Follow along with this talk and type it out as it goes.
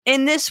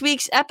In this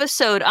week's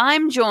episode,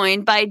 I'm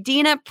joined by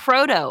Dina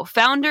Proto,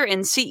 founder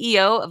and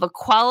CEO of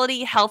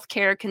Equality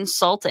Healthcare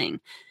Consulting.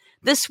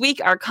 This week,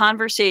 our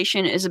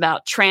conversation is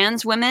about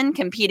trans women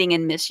competing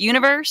in Miss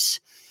Universe,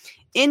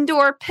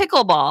 indoor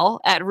pickleball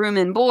at Room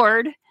and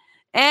Board,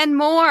 and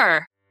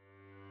more.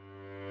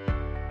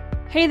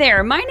 Hey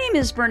there, my name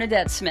is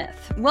Bernadette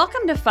Smith.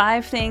 Welcome to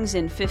 5 Things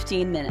in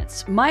 15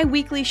 Minutes, my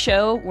weekly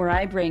show where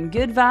I bring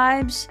good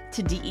vibes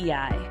to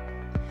DEI.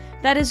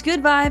 That is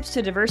good vibes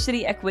to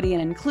diversity, equity,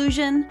 and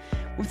inclusion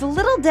with a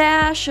little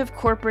dash of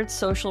corporate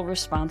social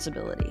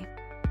responsibility.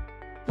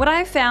 What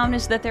I've found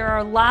is that there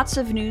are lots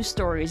of news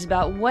stories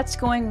about what's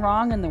going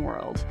wrong in the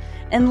world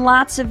and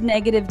lots of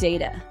negative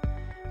data.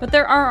 But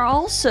there are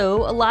also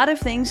a lot of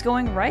things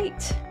going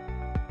right.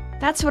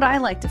 That's what I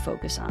like to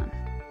focus on.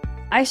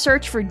 I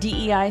search for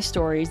DEI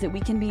stories that we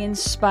can be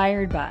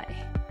inspired by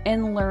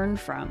and learn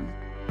from.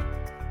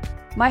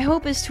 My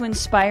hope is to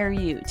inspire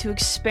you to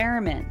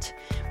experiment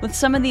with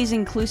some of these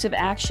inclusive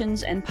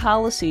actions and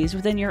policies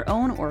within your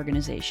own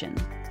organization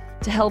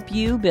to help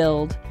you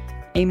build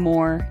a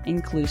more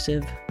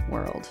inclusive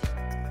world.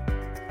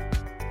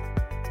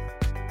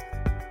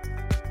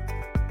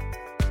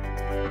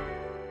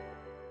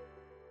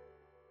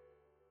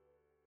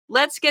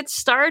 Let's get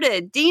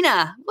started.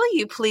 Dina, will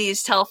you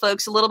please tell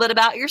folks a little bit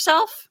about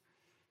yourself?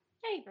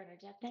 Hey,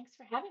 Bernadette, thanks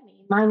for having me.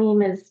 My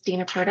name is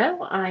Dina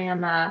Proto. I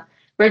am a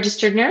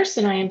registered nurse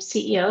and I am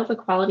CEO of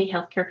Equality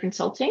Healthcare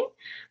Consulting.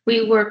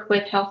 We work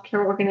with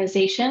healthcare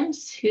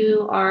organizations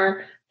who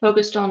are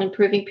focused on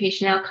improving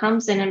patient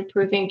outcomes and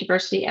improving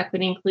diversity,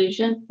 equity,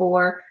 inclusion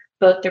for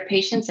both their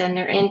patients and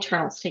their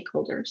internal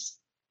stakeholders.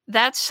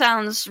 That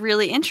sounds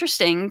really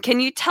interesting. Can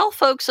you tell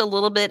folks a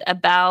little bit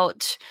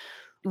about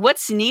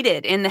what's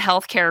needed in the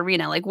healthcare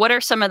arena? Like, what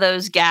are some of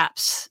those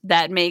gaps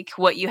that make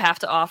what you have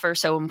to offer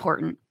so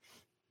important?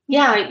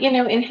 Yeah,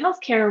 in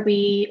healthcare,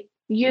 we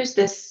use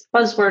this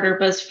buzzword or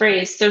buzz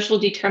phrase, social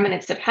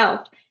determinants of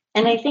health.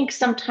 And I think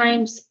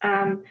sometimes,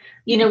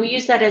 we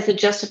use that as a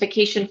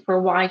justification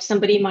for why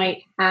somebody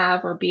might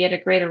have or be at a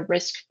greater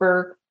risk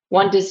for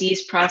one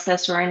disease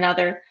process or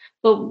another.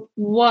 But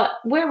where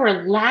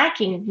we're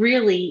lacking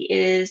really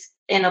is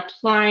in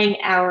applying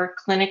our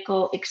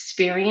clinical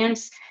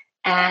experience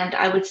and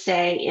I would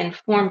say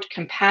informed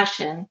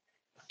compassion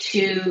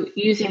to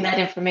using that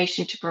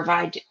information to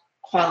provide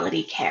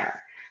quality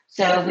care.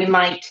 So we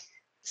might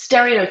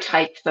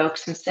stereotype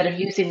folks instead of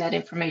using that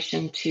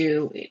information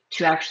to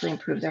actually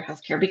improve their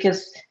healthcare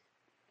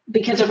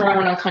because of our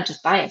own unconscious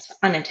bias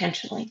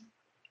unintentionally.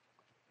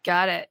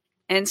 Got it.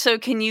 And so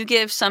can you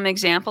give some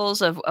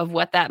examples of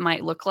what that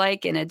might look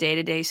like in a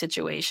day-to-day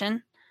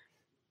situation?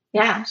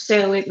 Yeah,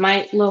 so it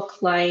might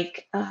look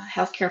like a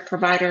healthcare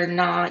provider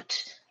not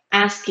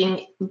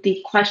asking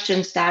the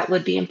questions that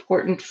would be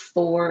important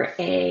for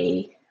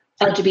a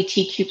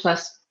LGBTQ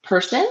plus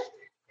person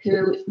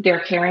who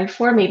they're caring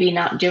for, maybe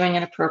not doing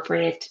an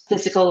appropriate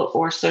physical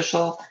or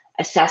social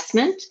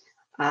assessment,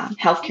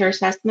 healthcare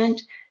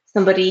assessment,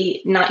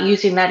 somebody not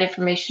using that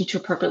information to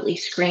appropriately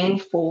screen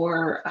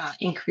for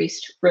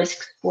increased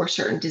risk for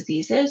certain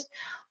diseases,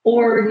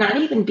 or not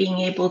even being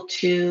able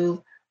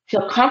to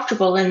feel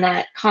comfortable in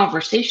that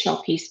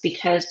conversational piece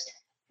because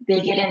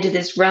they get into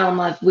this realm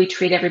of we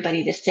treat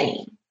everybody the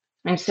same.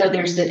 And so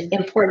there's the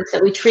importance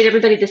that we treat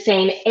everybody the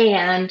same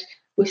and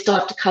we still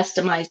have to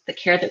customize the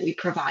care that we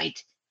provide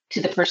to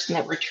the person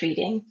that we're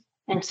treating.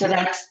 And so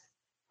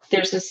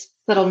there's this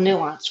little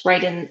nuance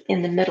right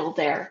in the middle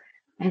there.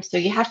 And so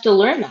you have to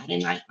learn that.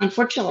 And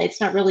unfortunately, it's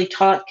not really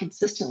taught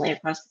consistently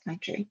across the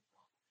country.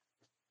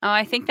 Oh,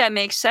 I think that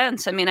makes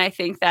sense. I mean, I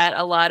think that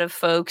a lot of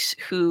folks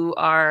who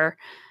are,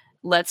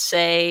 let's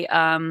say,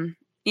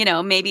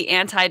 maybe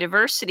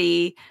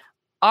anti-diversity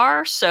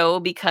are so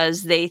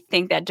because they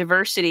think that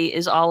diversity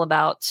is all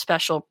about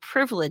special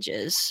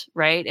privileges,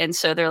 right? And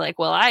so they're like,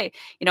 well, I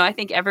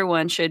think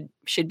everyone should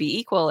be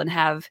equal and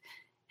have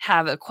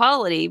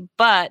equality,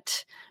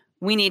 but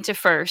we need to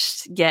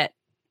first get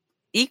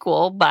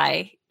equal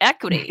by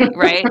equity,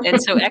 right?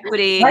 And so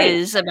equity Right.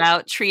 is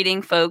about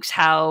treating folks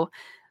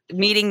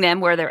meeting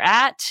them where they're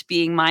at,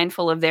 being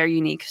mindful of their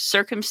unique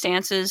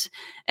circumstances.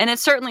 And it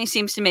certainly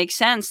seems to make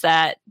sense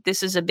that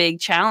this is a big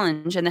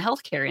challenge in the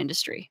healthcare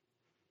industry.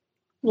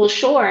 Well,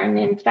 sure. And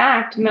in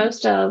fact,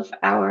 most of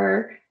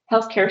our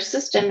healthcare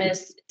system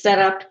is set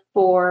up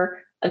for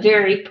a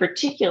very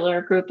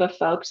particular group of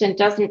folks and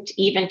doesn't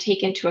even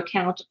take into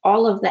account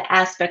all of the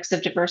aspects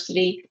of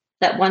diversity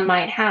that one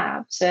might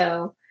have.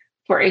 So,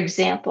 for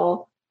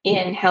example,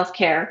 in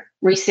healthcare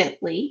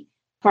recently,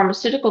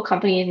 pharmaceutical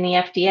company in the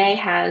FDA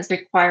has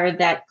required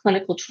that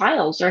clinical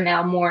trials are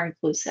now more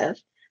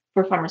inclusive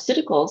for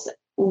pharmaceuticals,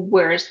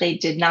 whereas they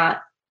did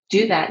not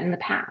do that in the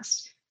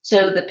past.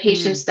 So the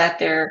patients that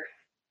they're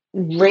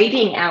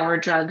rating our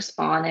drugs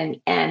on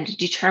and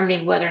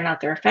determining whether or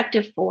not they're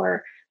effective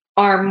for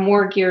are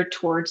more geared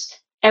towards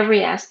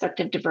every aspect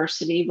of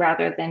diversity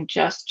rather than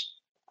just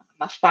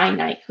a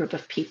finite group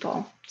of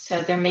people.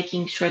 So they're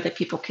making sure that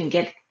people can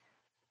get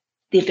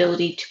the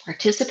ability to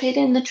participate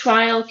in the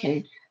trial,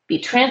 can be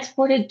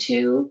transported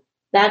to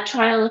that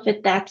trial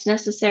if that's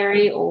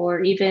necessary,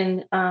 or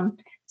even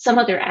some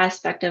other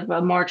aspect of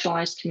a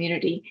marginalized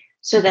community,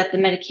 so that the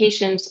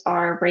medications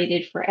are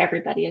rated for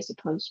everybody as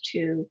opposed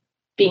to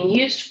being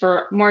used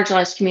for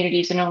marginalized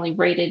communities and only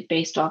rated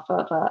based off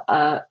of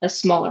a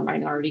smaller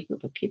minority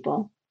group of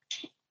people.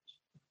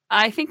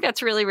 I think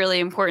that's really,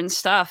 really important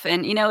stuff.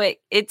 And,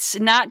 it's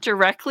not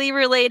directly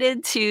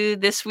related to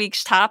this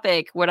week's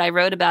topic, what I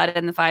wrote about it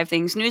in the 5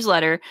 Things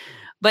newsletter,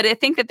 but I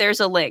think that there's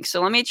a link.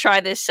 So let me try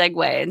this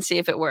segue and see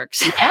if it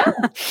works. Yeah.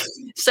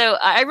 So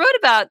I wrote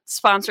about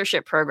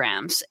sponsorship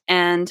programs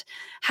and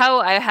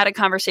how I had a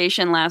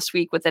conversation last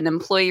week with an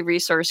employee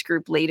resource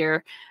group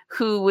leader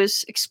who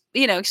was,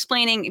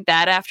 explaining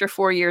that after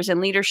 4 years in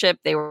leadership,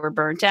 they were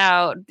burnt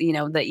out.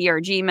 The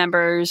ERG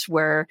members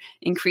were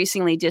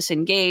increasingly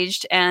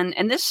disengaged. And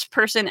this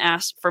person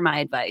asked for my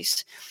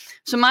advice.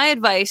 So my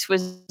advice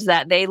was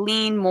that they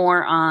lean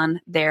more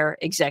on their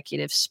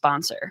executive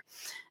sponsor.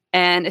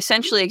 And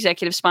essentially,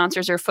 executive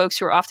sponsors are folks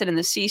who are often in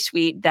the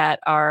C-suite that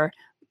are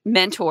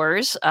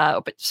mentors,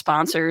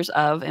 sponsors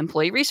of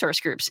employee resource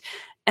groups.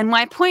 And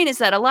my point is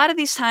that a lot of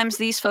these times,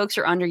 these folks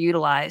are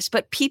underutilized,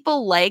 but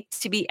people like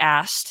to be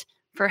asked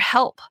for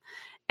help.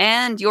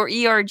 And your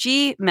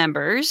ERG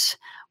members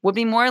would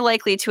be more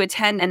likely to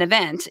attend an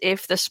event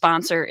if the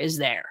sponsor is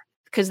there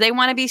because they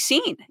want to be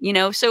seen,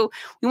 So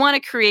we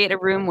want to create a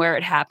room where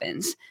it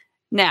happens.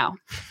 Now,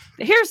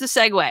 here's the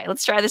segue.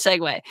 Let's try the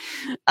segue.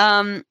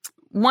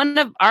 One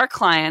of our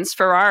clients,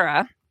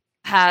 Ferrara,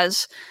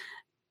 has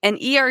an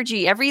ERG.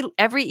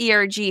 Every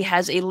ERG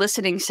has a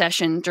listening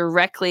session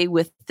directly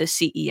with the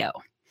CEO.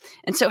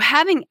 And so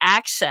having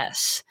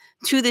access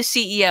to the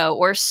CEO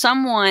or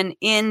someone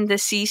in the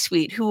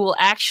C-suite who will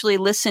actually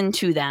listen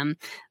to them,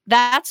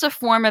 that's a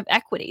form of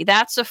equity.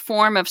 That's a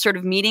form of sort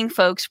of meeting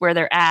folks where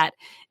they're at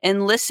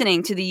and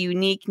listening to the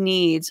unique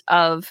needs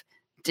of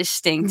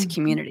distinct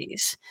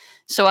communities.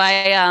 So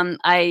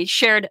I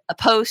shared a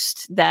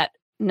post that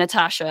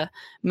Natasha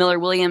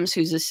Miller-Williams,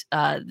 who's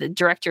the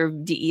director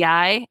of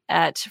DEI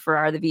at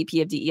Ferrara, the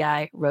VP of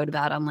DEI, wrote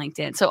about on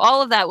LinkedIn. So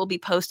all of that will be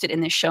posted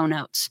in the show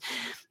notes.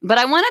 But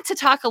I wanted to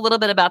talk a little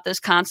bit about this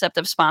concept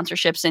of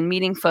sponsorships and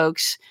meeting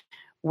folks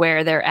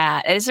where they're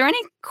at. Is there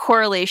any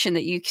correlation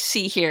that you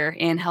see here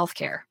in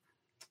healthcare?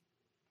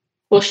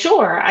 Well,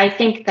 sure. I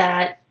think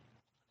that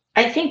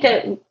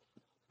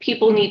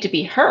people need to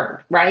be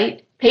heard,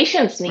 right?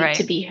 Patients need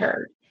to be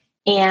heard.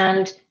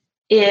 And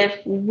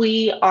if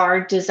we are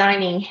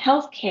designing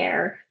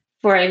healthcare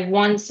for a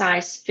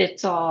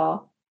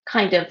one-size-fits-all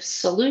kind of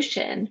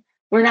solution,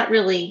 we're not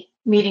really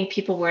meeting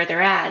people where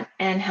they're at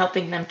and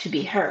helping them to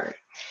be heard.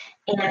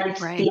 And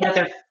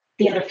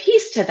the other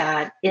piece to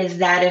that is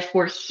that if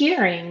we're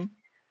hearing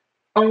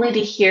only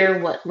to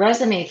hear what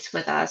resonates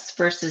with us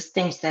versus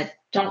things that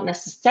don't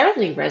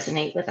necessarily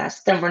resonate with us,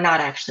 then we're not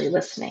actually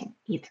listening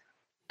either.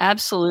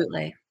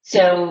 Absolutely.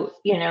 So,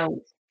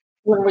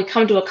 when we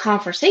come to a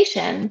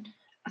conversation,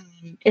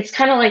 it's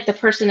kind of like the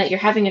person that you're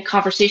having a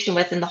conversation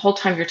with, and the whole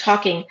time you're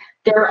talking,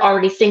 they're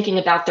already thinking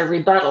about their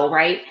rebuttal,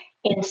 right?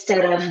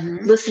 Instead of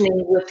listening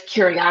with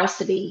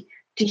curiosity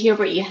to hear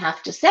what you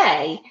have to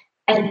say,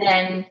 and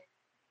then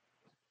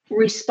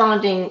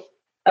responding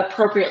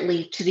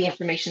appropriately to the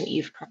information that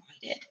you've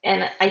provided.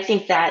 And I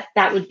think that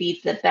would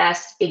be the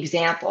best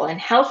example in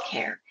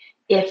healthcare.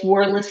 If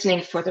we're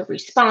listening for the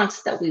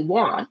response that we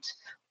want,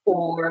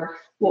 or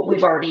what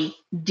we've already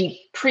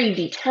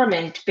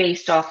predetermined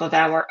based off of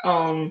our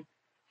own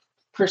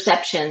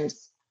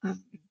perceptions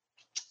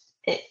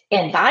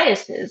and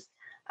biases,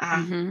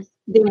 then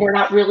we're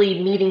not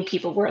really meeting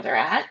people where they're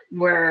at.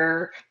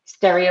 We're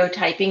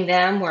stereotyping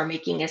them. We're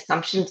making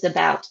assumptions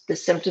about the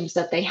symptoms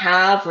that they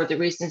have or the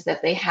reasons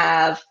that they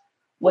have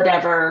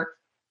whatever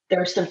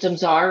their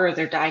symptoms are or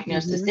their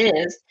diagnosis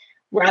is,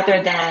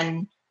 rather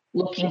than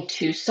looking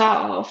to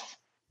solve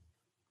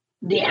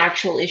the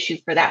actual issue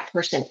for that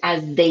person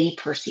as they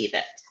perceive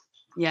it.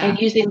 And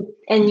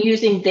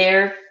using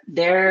their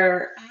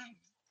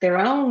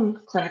own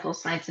clinical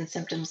signs and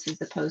symptoms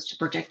as opposed to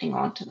projecting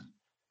onto them.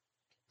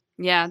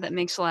 Yeah, that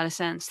makes a lot of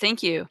sense.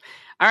 Thank you.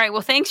 All right.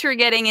 Well, thanks for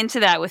getting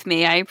into that with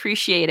me. I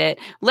appreciate it.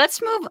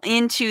 Let's move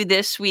into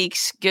this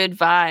week's Good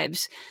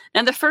Vibes.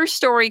 Now, the first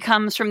story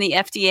comes from the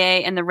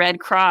FDA and the Red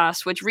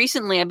Cross, which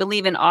recently, I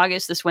believe in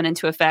August, this went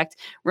into effect,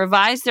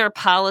 revised their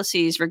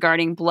policies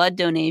regarding blood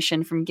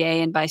donation from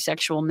gay and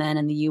bisexual men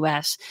in the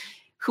U.S.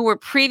 who were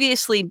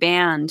previously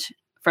banned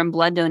from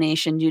blood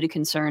donation due to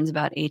concerns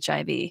about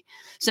HIV.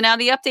 So now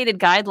the updated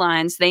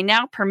guidelines, they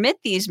now permit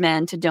these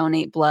men to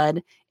donate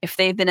blood if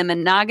they've been in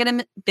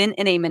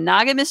a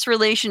monogamous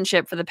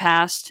relationship for the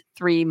past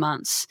 3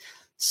 months.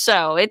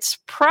 So it's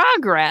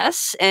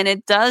progress, and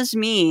it does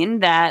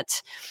mean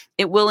that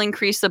it will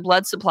increase the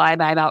blood supply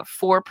by about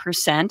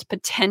 4%,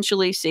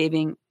 potentially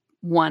saving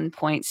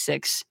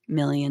 1.6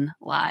 million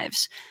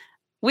lives.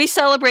 We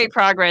celebrate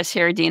progress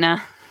here,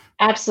 Dina.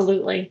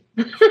 Absolutely.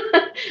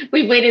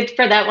 We waited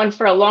for that one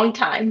for a long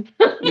time.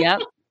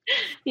 Yep.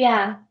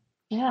 Yeah.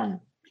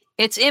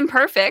 It's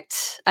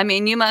imperfect. I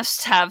mean, you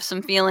must have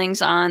some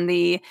feelings on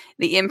the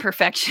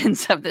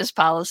imperfections of this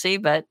policy,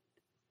 but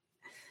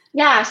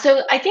Yeah,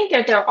 so I think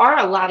that there are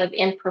a lot of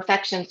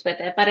imperfections with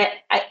it, but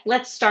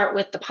let's start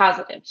with the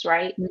positives,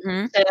 right?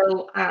 Hmm.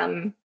 So,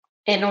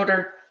 in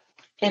order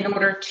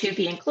to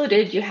be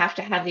included, you have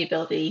to have the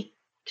ability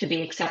to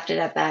be accepted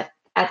at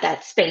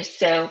that space.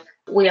 So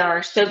we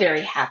are so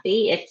very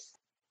happy. It's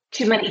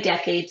too many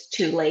decades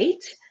too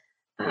late,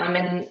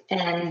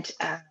 and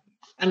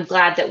I'm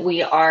glad that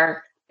we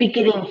are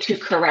beginning to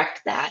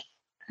correct that.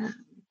 Um,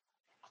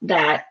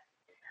 that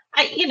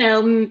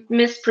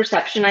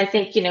misperception. I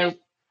think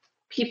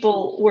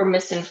people were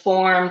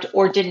misinformed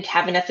or didn't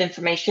have enough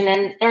information,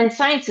 and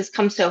science has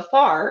come so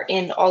far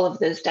in all of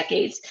those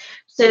decades.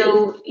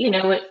 So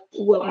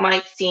what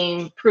might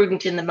seem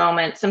prudent in the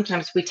moment,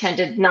 sometimes we tend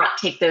to not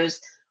take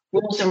those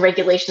rules and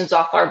regulations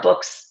off our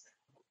books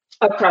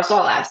across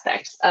all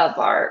aspects of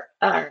our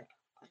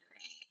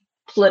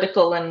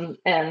political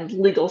and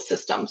legal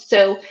system.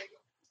 So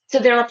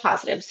there are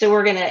positives. So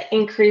we're going to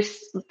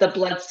increase the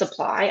blood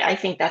supply. I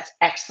think that's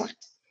excellent.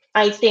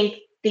 I think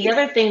the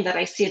other thing that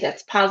I see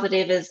that's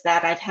positive is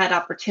that I've had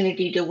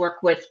opportunity to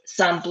work with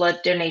some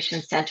blood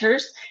donation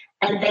centers,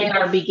 and they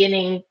are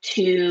beginning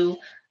to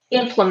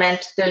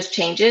implement those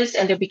changes,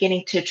 and they're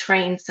beginning to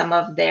train some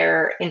of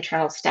their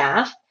internal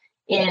staff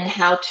in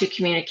how to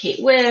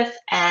communicate with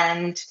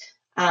um,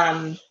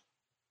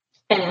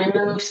 and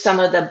remove some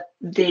of the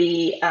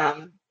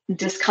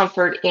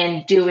discomfort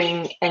in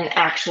doing an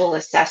actual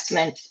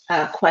assessment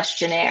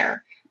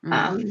questionnaire.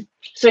 Mm.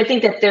 So I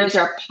think that those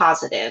are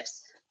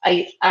positives.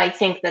 I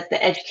think that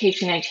the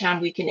education in town,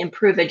 we can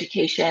improve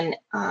education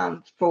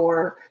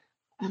for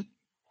um,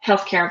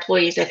 healthcare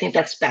employees. I think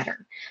that's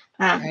better.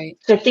 Right.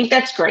 So I think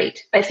that's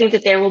great. I think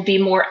that there will be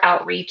more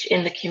outreach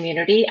in the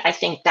community. I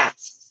think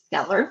that's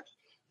stellar.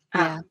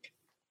 Yeah.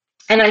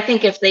 And I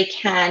think if they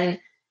can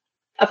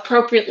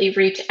appropriately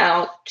reach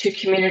out to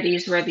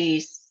communities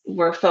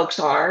where folks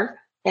are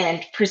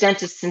and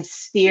present a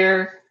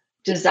sincere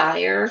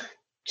desire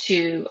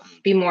to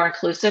be more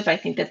inclusive, I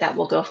think that that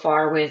will go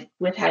far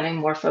with having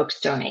more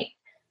folks donate.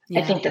 I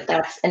Yeah. think that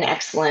that's an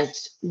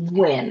excellent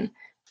win.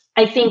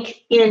 I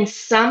think in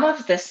some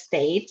of the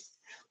states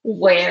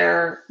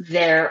where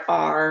there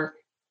are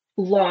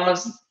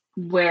laws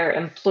where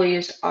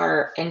employees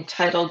are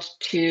entitled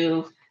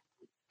to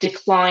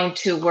decline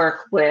to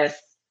work with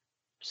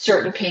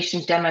certain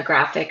patient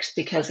demographics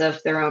because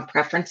of their own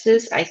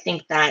preferences, I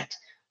think that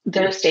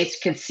those states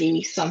could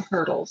see some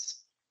hurdles.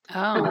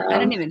 Oh, I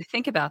didn't Um, even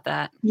think about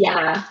that.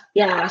 yeah,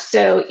 yeah.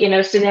 So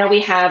so now we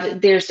have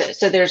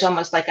there's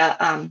almost like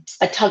a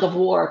tug of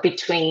war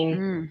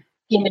between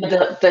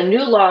Mm. the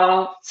new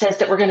law says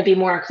that we're going to be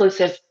more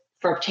inclusive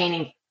for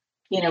obtaining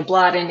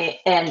blood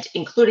and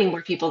including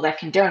more people that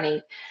can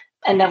donate,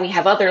 and then we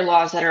have other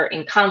laws that are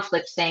in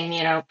conflict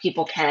saying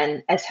people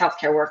can, as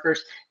healthcare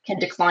workers, can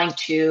decline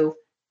to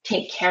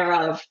take care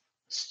of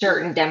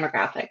certain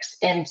demographics,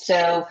 and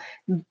so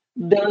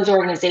those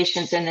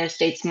organizations in those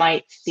states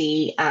might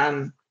see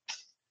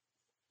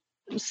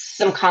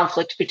some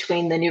conflict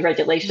between the new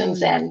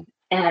regulations Mm.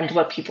 and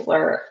what people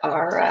are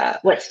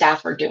what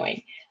staff are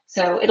doing.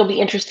 So it'll be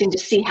interesting to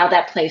see how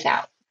that plays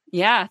out.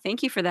 Yeah,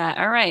 thank you for that.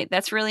 All right,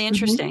 that's really Mhm.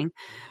 interesting.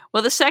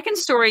 Well, the second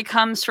story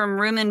comes from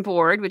Room and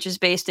Board, which is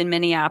based in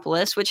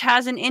Minneapolis, which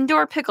has an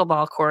indoor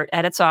pickleball court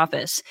at its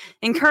office,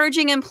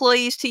 encouraging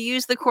employees to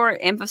use the court,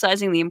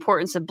 emphasizing the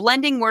importance of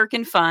blending work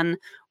and fun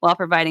while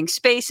providing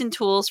space and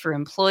tools for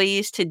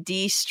employees to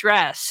de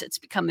stress. It's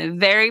become a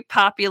very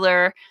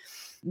popular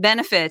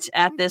benefit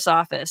at this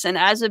office. And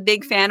as a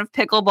big fan of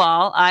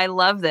pickleball, I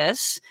love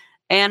this.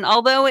 And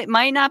although it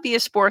might not be a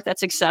sport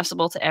that's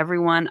accessible to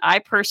everyone, I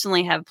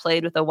personally have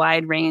played with a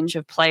wide range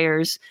of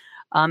players,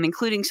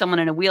 including someone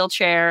in a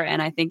wheelchair.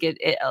 And I think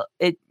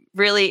it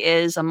really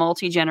is a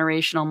multi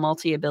generational,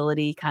 multi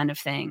ability kind of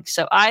thing.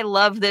 So I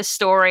love this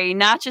story,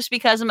 not just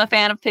because I'm a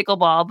fan of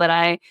pickleball, but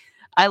I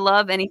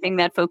love anything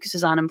that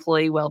focuses on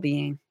employee well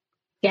being.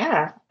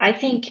 Yeah, I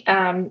think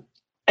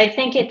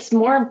it's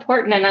more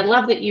important, and I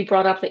love that you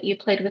brought up that you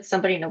played with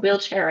somebody in a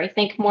wheelchair. I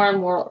think more and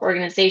more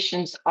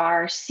organizations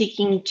are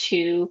seeking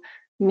to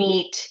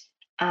meet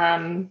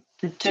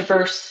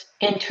diverse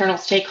internal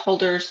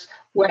stakeholders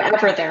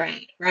wherever they're at,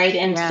 right?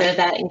 And Yeah. so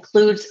that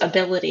includes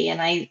ability,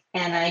 and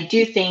I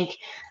do think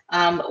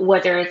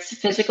whether it's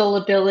physical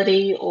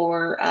ability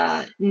or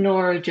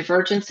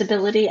neurodivergence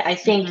ability,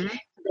 Hmm.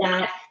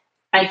 that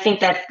I think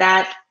that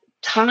that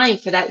time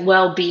for that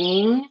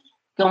well-being,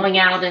 going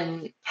out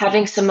and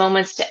having some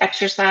moments to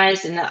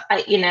exercise, and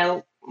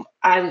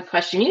I would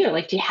question you,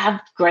 like, do you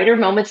have greater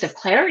moments of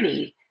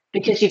clarity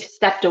because you've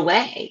stepped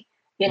away?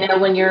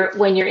 When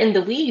you're in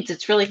the weeds,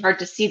 it's really hard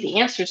to see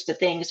the answers to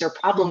things or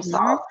problem Hmm.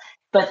 solve.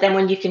 But then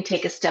when you can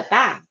take a step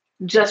back,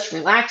 just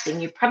relaxing,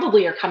 you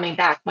probably are coming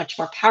back much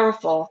more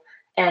powerful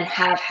and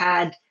have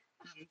had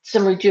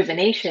some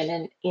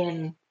rejuvenation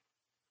in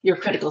your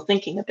critical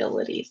thinking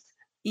abilities.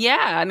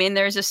 Yeah, I mean,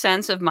 there's a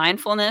sense of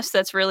mindfulness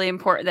that's really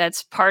important.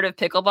 That's part of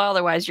pickleball.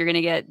 Otherwise, you're going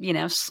to get, you're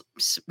going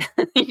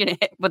to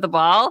hit with the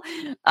ball.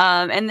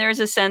 And there's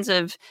a sense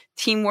of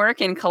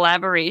teamwork and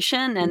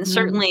collaboration. And Mhm.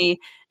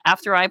 certainly,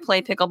 after I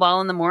play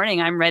pickleball in the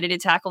morning, I'm ready to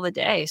tackle the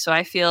day. So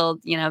I feel,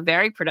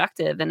 very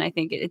productive. And I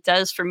think it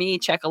does for me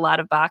check a lot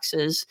of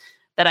boxes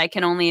that I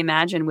can only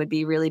imagine would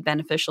be really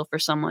beneficial for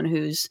someone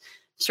who's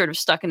sort of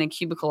stuck in a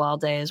cubicle all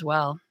day as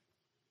well.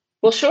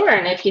 Well, sure.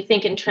 And if you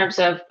think in terms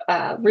of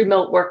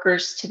remote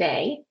workers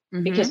today,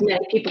 because Hmm.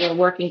 many people are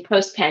working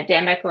post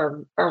pandemic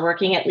or are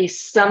working at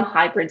least some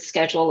hybrid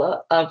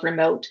schedule of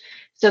remote.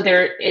 So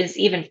there is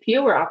even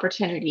fewer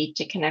opportunity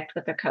to connect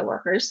with their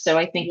coworkers. So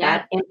I think Yeah.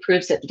 that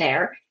improves it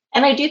there.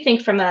 And I do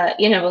think from a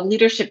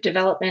leadership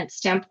development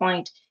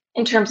standpoint,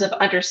 in terms of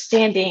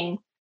understanding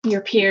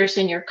your peers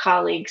and your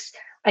colleagues,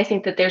 I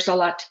think that there's a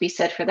lot to be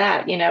said for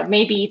that.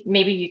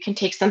 Maybe you can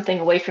take something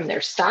away from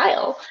their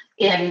style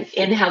in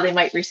how they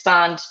might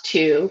respond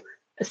to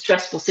a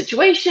stressful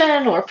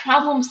situation or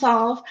problem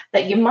solve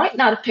that you might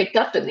not have picked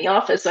up in the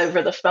office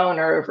over the phone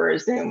or over a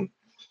Zoom.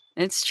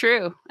 It's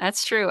true.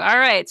 That's true. All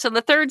right. So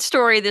the third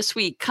story this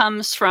week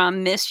comes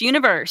from Miss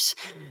Universe,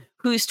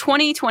 whose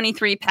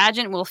 2023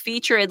 pageant will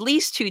feature at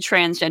least two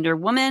transgender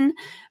women.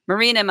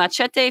 Marina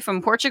Machete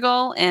from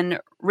Portugal and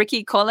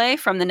Ricky Cole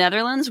from the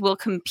Netherlands will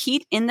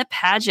compete in the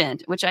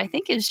pageant, which I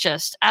think is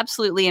just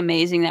absolutely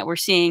amazing that we're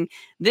seeing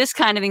this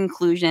kind of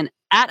inclusion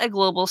at a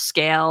global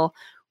scale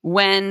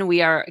when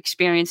we are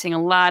experiencing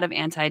a lot of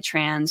anti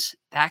trans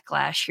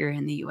backlash here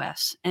in the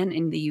US and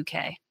in the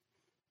UK.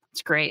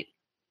 It's great.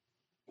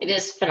 It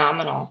is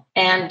phenomenal.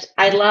 And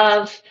I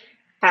love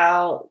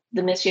how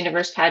the Miss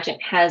Universe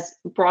pageant has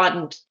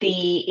broadened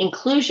the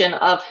inclusion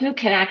of who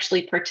can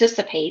actually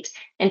participate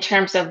in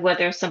terms of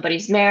whether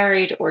somebody's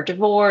married or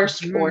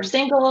divorced or Mhm.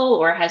 single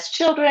or has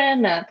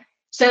children.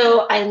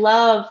 So I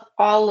love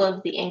all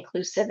of the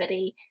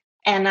inclusivity.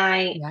 And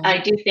I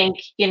Yeah. do think,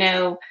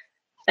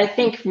 I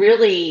think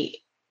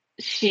really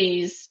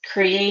she's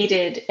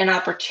created an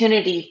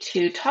opportunity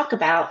to talk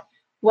about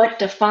what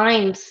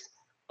defines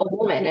a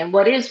woman and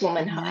what is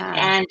womanhood.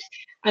 Yeah. And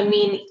I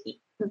mean,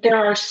 there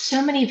are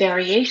so many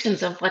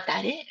variations of what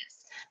that is.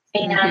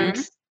 And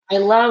Mhm. I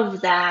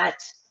love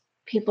that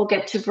people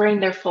get to bring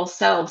their full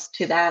selves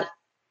to that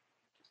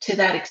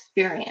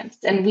experience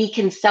and we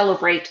can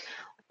celebrate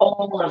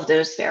all of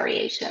those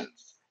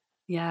variations.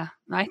 Yeah,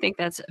 I think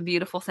that's a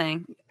beautiful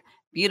thing.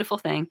 Beautiful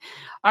thing.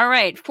 All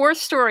right, fourth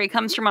story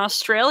comes from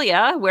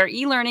Australia, where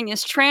e-learning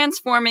is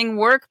transforming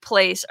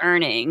workplace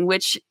earning,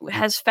 which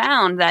has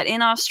found that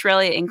in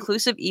Australia,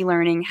 inclusive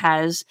e-learning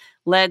has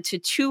led to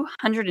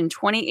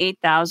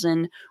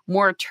 228,000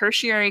 more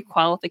tertiary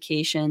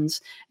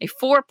qualifications, a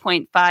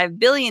 4.5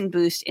 billion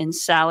boost in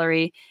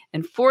salary,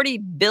 and $40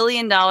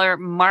 billion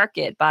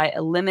market by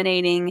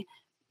eliminating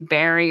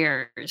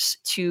barriers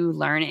to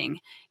learning.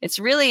 It's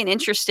really an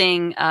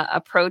interesting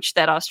approach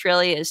that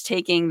Australia is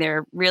taking.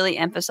 They're really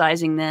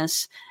emphasizing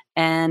this,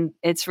 and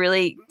it's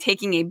really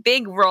taking a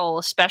big role,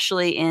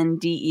 especially in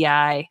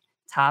DEI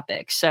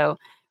topics. So,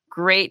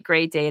 great,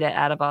 great data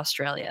out of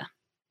Australia.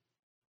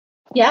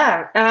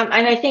 Yeah,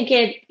 and I think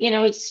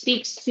it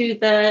speaks to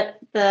the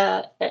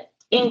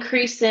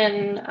increase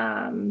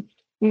in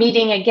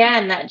meeting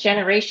again that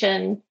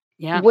generation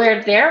Yeah.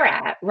 where they're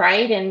at,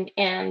 right?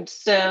 And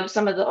so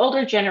some of the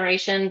older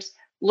generations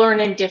learn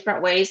in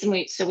different ways, and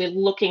we're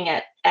looking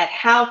at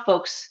how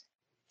folks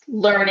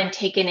learn and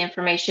take in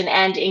information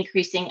and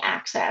increasing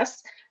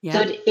access. So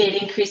Yeah.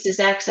 it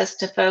increases access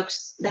to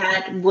folks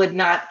that would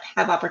not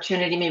have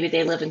opportunity. Maybe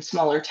they live in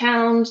smaller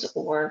towns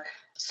or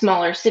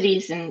smaller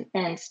cities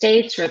and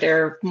states, or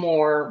they're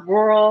more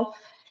rural.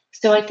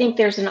 So I think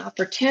there's an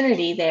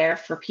opportunity there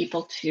for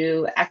people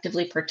to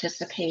actively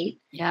participate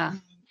Yeah.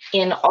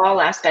 in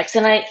all aspects.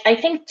 And I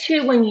think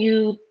too, when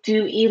you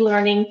do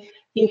e-learning,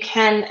 you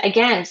can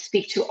again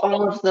speak to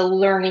all of the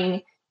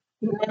learning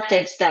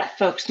methods that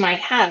folks might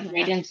have,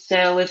 right? Yeah. And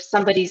so if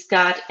somebody's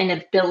got an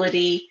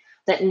ability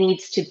that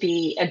needs to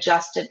be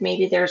adjusted,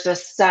 maybe there's a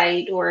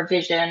sight or a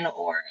vision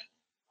or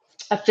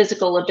a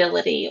physical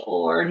ability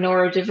or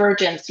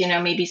neurodivergence,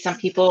 maybe some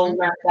people Mhm.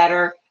 learn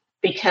better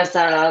because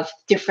of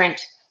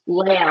different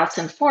layouts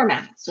and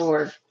formats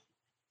or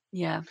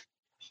Yeah.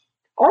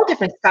 all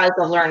different styles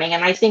of learning.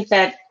 And I think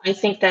that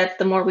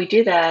the more we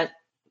do that,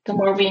 the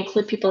more we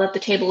include people at the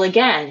table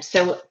again.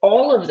 So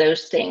all of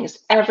those things,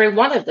 every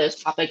one of those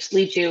topics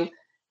leads you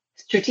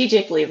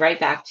strategically right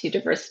back to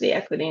diversity,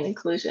 equity, and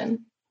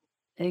inclusion.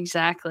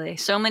 Exactly.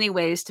 So many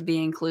ways to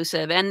be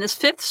inclusive. And this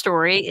fifth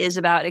story is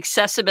about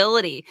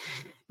accessibility.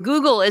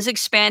 Google is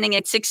expanding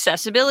its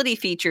accessibility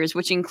features,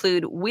 which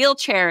include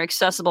wheelchair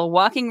accessible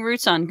walking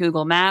routes on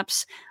Google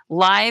Maps,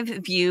 live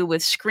view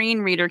with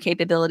screen reader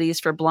capabilities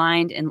for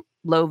blind and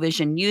low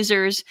vision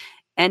users,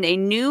 and a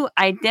new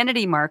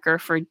identity marker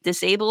for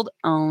disabled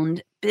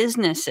owned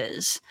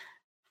businesses.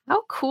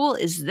 How cool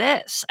is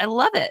this? I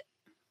love it.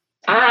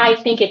 I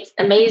think it's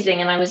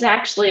amazing. And I was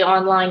actually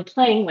online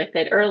playing with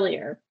it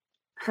earlier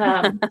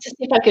to see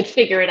if I could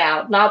figure it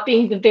out, not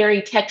being the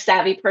very tech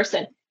savvy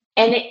person.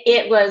 And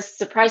it was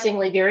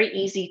surprisingly very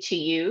easy to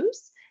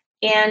use.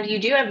 And you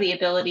do have the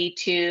ability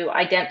to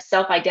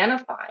self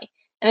identify.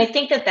 And I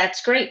think that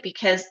that's great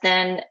because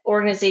then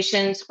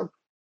organizations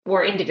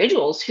or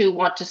individuals who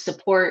want to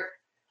support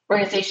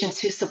organizations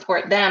who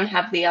support them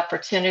have the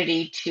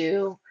opportunity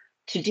to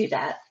do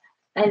that.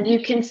 And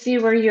you can see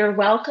where you're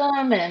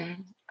welcome.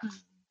 And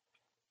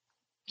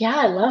yeah,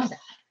 I love that.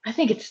 I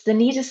think it's the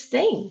neatest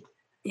thing.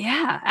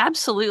 Yeah,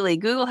 absolutely.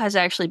 Google has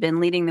actually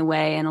been leading the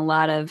way in a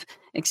lot of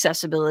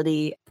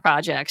accessibility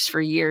projects for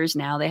years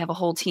now. They have a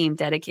whole team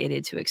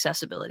dedicated to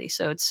accessibility.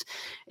 So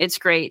it's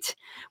great.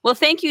 Well,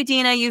 thank you,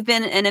 Dina. You've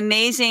been an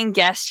amazing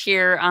guest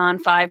here on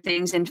 5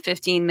 Things in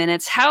 15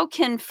 Minutes. How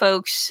can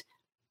folks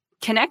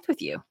connect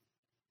with you?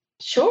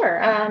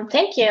 Sure.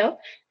 Thank you.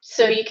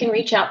 So you can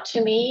reach out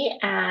to me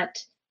at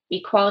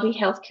Equality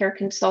Healthcare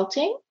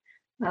Consulting.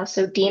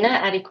 So Dina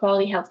at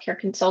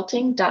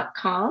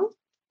equalityhealthcareconsulting.com.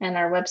 And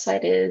our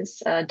website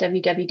is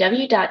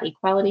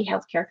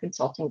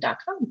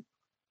www.equalityhealthcareconsulting.com.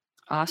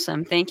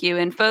 Awesome. Thank you.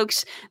 And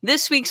folks,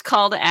 this week's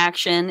call to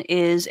action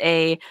is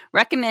a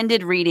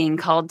recommended reading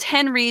called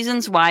 10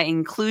 Reasons Why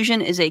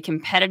Inclusion is a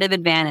Competitive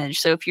Advantage.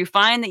 So if you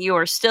find that you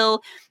are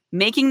still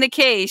making the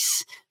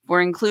case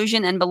for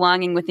inclusion and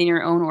belonging within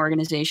your own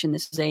organization,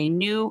 this is a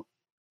new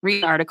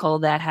reading article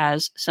that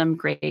has some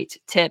great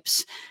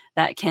tips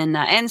that can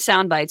and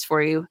sound bites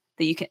for you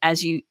that you can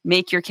as you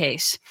make your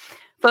case.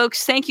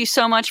 Folks, thank you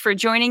so much for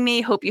joining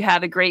me. Hope you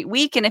have a great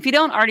week. And if you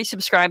don't already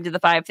subscribe to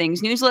the 5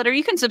 Things newsletter,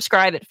 you can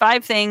subscribe at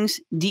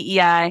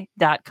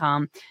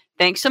 5thingsdei.com.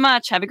 Thanks so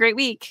much. Have a great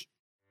week.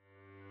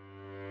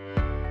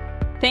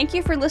 Thank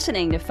you for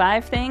listening to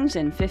 5 Things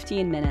in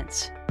 15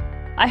 Minutes.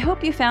 I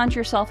hope you found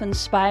yourself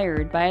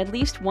inspired by at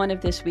least one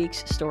of this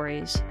week's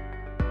stories.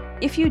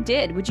 If you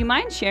did, would you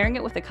mind sharing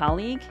it with a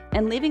colleague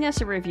and leaving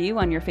us a review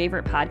on your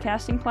favorite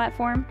podcasting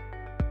platform?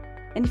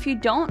 And if you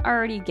don't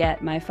already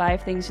get my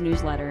 5 Things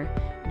newsletter,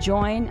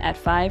 join at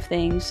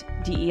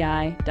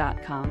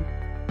 5thingsdei.com.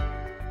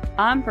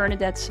 I'm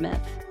Bernadette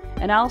Smith,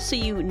 and I'll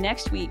see you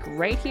next week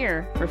right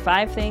here for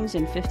 5 Things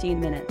in 15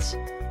 Minutes,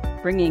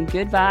 bringing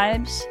good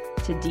vibes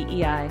to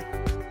DEI.